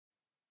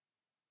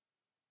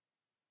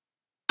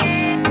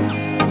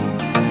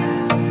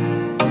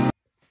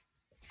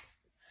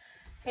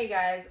Hey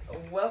guys,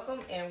 welcome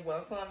and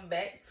welcome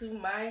back to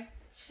my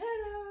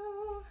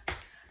channel.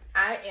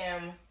 I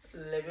am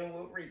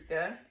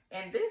LivingwRika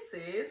and this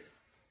is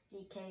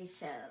DK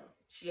Show.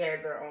 She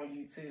has her own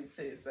YouTube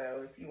too,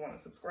 so if you want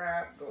to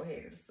subscribe, go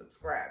ahead and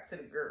subscribe to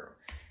the girl.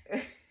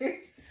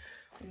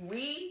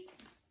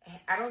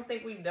 I don't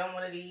think we've done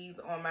one of these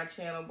on my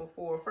channel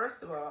before.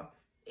 First of all,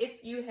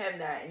 if you have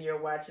not and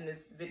you're watching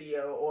this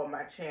video or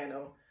my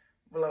channel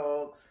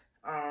vlogs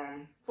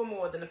for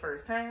more than the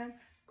first time,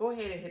 go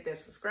ahead and hit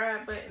that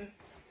subscribe button.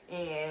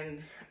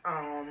 And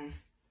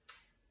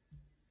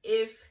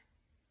if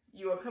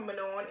you are coming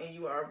on and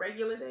you are a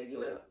regular,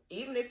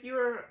 even if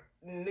you're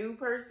a new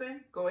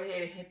person, go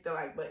ahead and hit the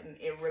like button.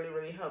 It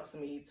really helps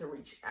me to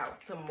reach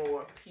out to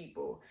more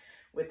people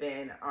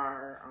within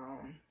our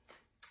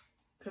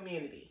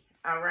community.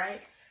 All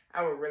right,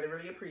 I would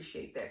really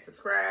appreciate that.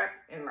 Subscribe,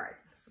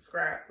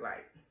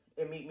 like,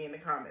 and meet me in the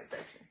comment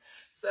section.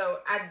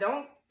 So I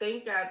don't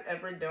think I've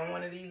ever done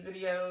one of these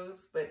videos,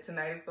 but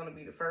tonight is going to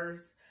be the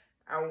first.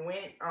 I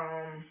went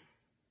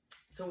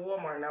to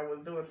Walmart and I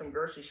was doing some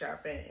grocery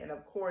shopping, and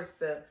of course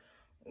the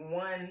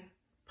one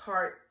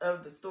part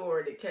of the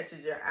store that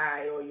catches your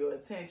eye or your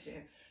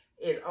attention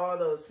is all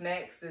those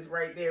snacks that's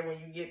right there when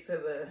you get to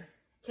the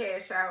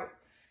cash out.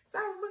 So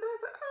I was looking, I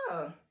said,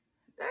 oh,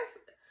 that's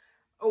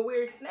a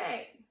weird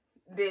snack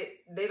that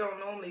they don't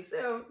normally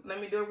sell.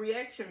 Let me do a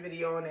reaction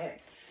video on that.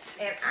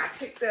 And I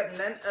picked up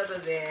none other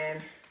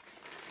than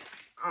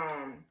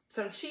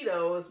some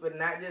Cheetos, but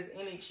not just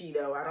any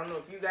Cheeto. I don't know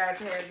if you guys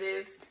had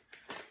this.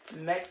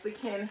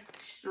 Mexican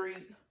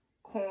street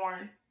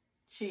corn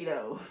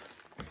Cheetos.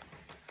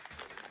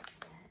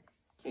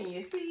 Can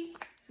you see?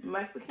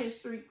 Mexican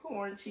street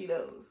corn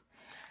Cheetos.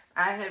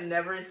 I have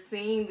never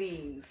seen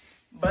these,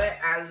 but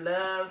I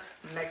love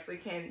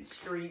Mexican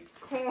street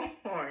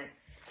corn.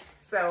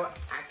 So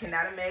I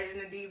cannot imagine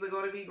that these are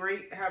going to be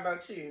great. How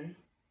about you?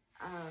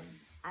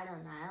 I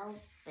don't know. I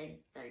don't think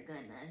they're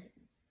gonna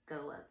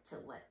go up to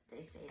what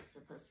they say it's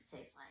supposed to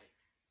taste like.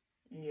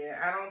 Yeah,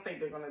 I don't think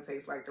they're gonna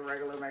taste like the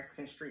regular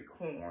Mexican street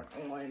corn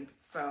on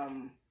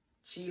some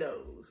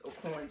Cheetos or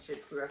corn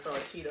chips, because that's all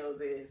Cheetos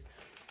is.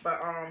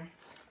 But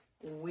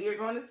we're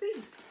gonna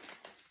see.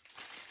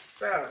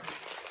 So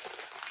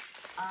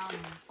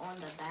on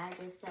the bag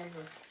it says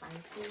it's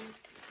spicy.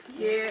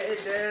 Yeah,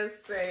 it does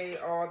say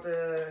all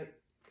the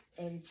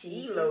and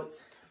cheesy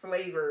elote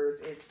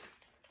flavors. It's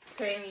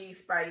tangy,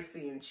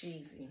 spicy, and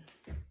cheesy.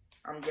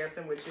 I'm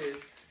guessing, which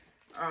is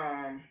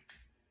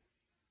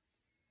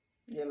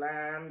your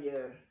lime,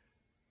 your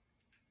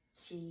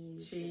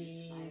cheese,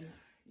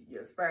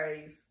 your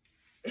spice,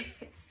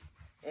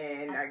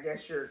 and I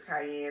guess your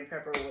cayenne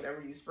pepper or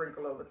whatever you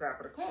sprinkle over top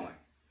of the corn.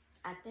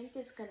 I think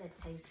it's gonna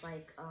taste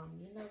like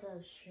you know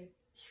those shrimp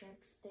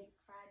stick,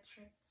 fried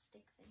shrimp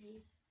stick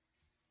thingies?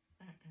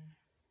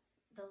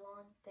 The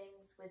long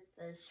things with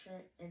the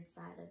shrimp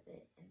inside of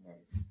it and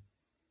then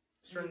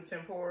shrimp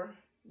tempura?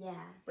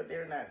 Yeah. But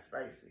they're not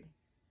spicy.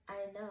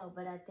 I know,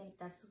 but I think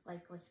that's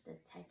like what's the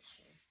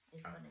texture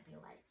is going to be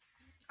like.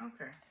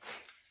 Okay.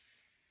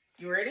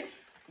 You ready?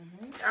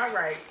 All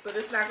right. So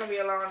this is not going to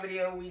be a long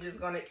video. We're just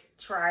going to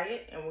try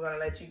it, and we're going to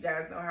let you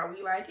guys know how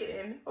we like it,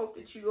 and hope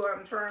that you go out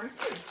and try them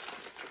too.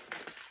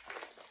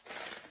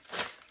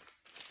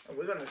 And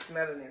we're going to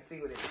smell it and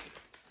see what it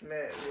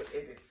smells.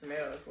 If it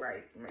smells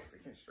like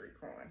Mexican street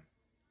corn.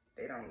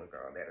 They don't look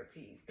all that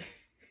appealing.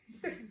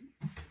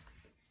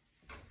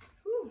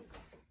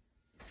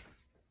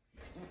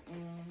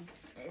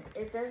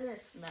 It doesn't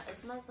smell. It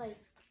smells like.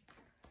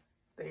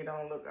 They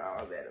don't look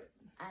all that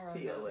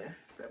appealing.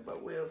 So,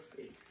 but we'll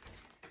see.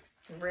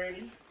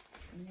 Ready?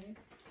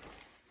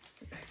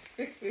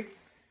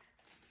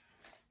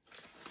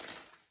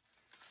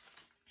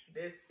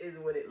 This is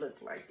what it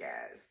looks like,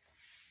 guys.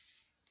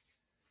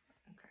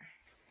 Okay.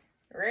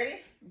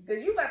 Ready?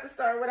 Because you about to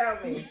start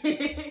without me.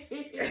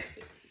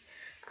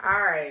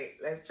 All right.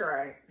 Let's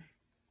try it.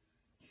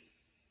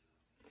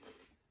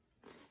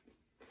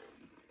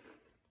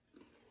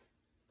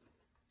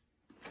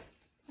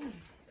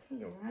 It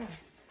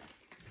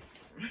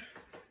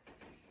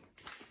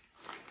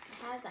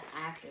has an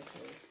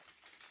aftertaste.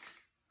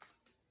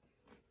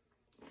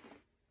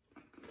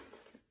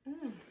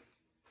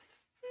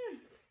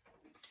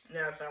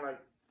 Now it sounds like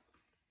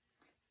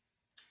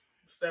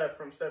stuff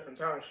from Steph and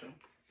Tasha.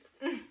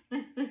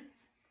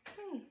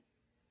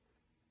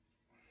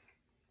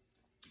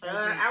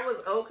 I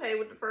was okay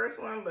with the first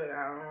one, but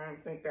I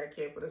don't think I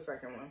care for the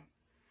second one.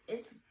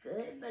 It's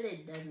good, but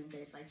it doesn't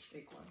taste like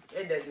street corn.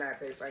 It does not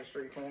taste like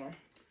street corn.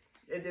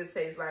 It just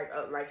tastes like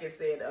it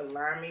said, a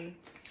limey,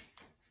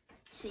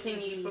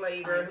 tangy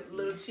flavor, spicy.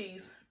 Little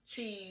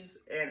cheese,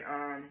 and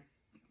a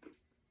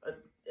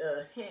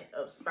hint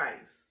of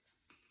spice.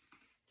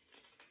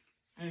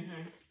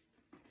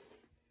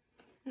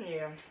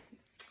 Yeah.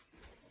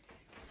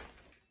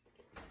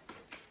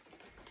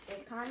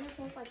 It kind of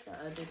tastes like the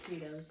other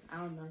Cheetos. I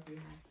don't know if you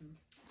have them.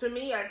 To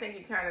me, I think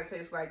it kind of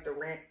tastes like the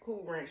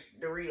Cool Ranch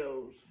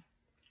Doritos.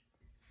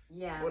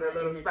 Yeah, with a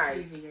little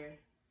spice. Cheesier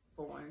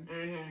form.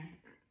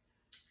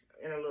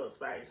 And a little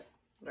spice.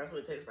 That's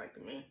what it tastes like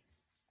to me.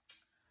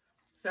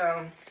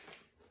 So,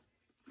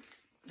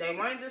 they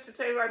wanted this to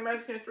taste like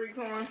Mexican street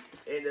corn.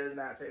 It does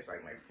not taste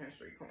like Mexican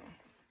street corn.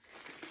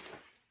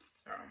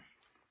 So,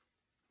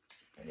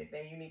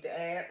 anything you need to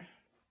add?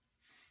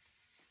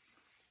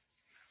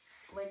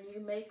 When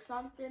you make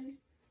something,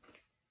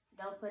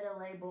 don't put a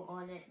label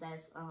on it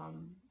that's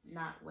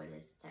not what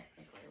it's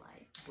technically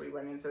like. We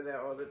run into that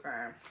all the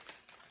time.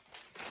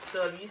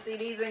 So if you see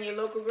these in your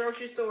local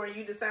grocery store and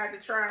you decide to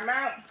try them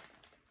out,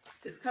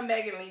 just come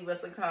back and leave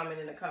us a comment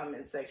in the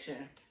comment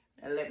section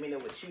and let me know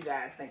what you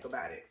guys think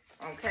about it.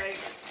 Okay?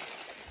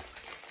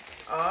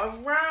 All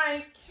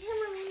right,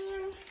 cameraman.